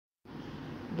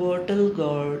Bottle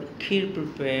Gourd Kheer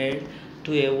prepared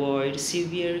to avoid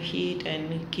severe heat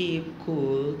and keep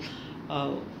cool.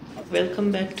 Uh,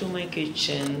 Welcome back to my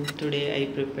kitchen. Today I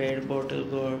prepared Bottle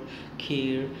Gourd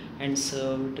Kheer and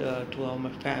served to our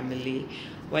family.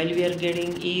 While we are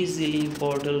getting easily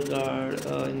bottle gourd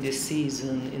in this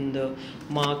season in the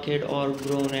market or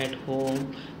grown at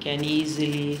home, can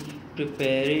easily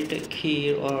prepare it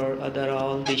kheer or other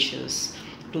all dishes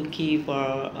to keep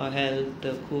our health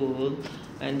cool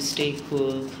and stay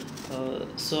cool.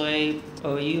 So I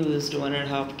used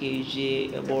 1.5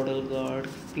 kg bottle gourd,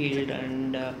 peeled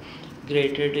and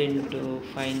grated into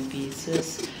fine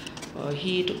pieces.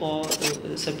 Heat all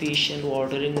sufficient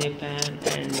water in a pan,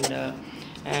 and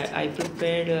I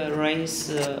prepared rice,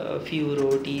 a few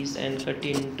rotis, and cut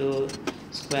into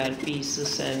square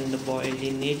pieces and boiled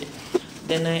in it.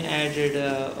 Then I added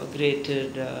a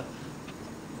grated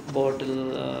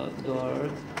bottle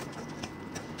gourd,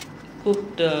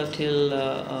 cooked till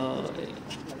a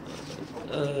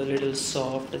little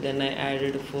soft. Then I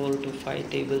added 4 to 5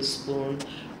 tablespoons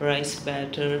rice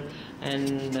batter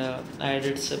and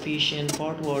added sufficient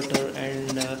hot water and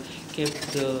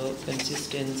kept the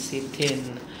consistency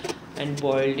thin and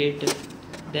boiled it.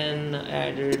 Then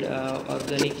added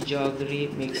organic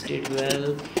jaggery, mixed it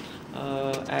well,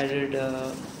 added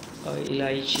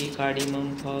Elichi,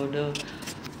 cardamom powder.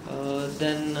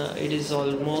 Then it is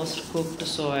almost cooked,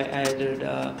 so I added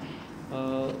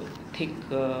thick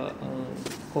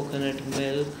coconut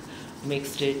milk,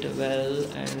 mixed it well,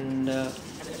 and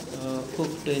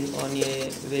cooked on a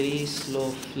very slow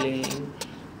flame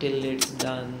till it's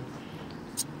done.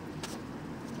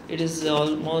 It is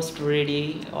almost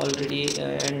ready already,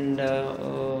 and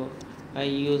I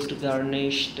used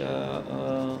garnished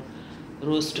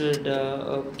roasted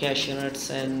cashew nuts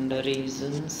and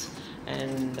raisins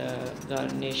and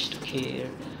garnished kheer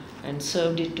and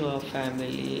served it to our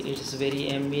family. It is very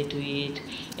yummy to eat.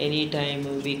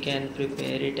 Anytime we can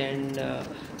prepare it and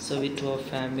serve it to our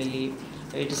family.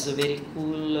 It is a very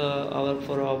cool hour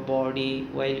for our body.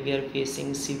 While we are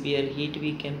facing severe heat,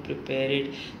 we can prepare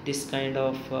it this kind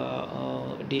of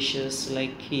dishes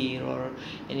like kheer or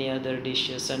any other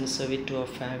dishes and serve it to our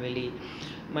family.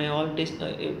 My all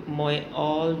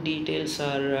details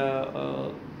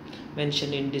are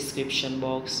mentioned in description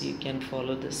box. You can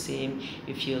follow the same.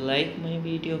 If you like my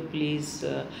video, please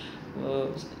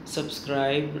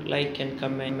subscribe, like and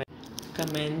comment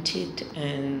it,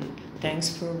 and thanks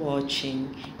for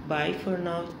watching. Bye for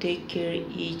now. Take care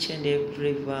each and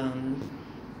everyone.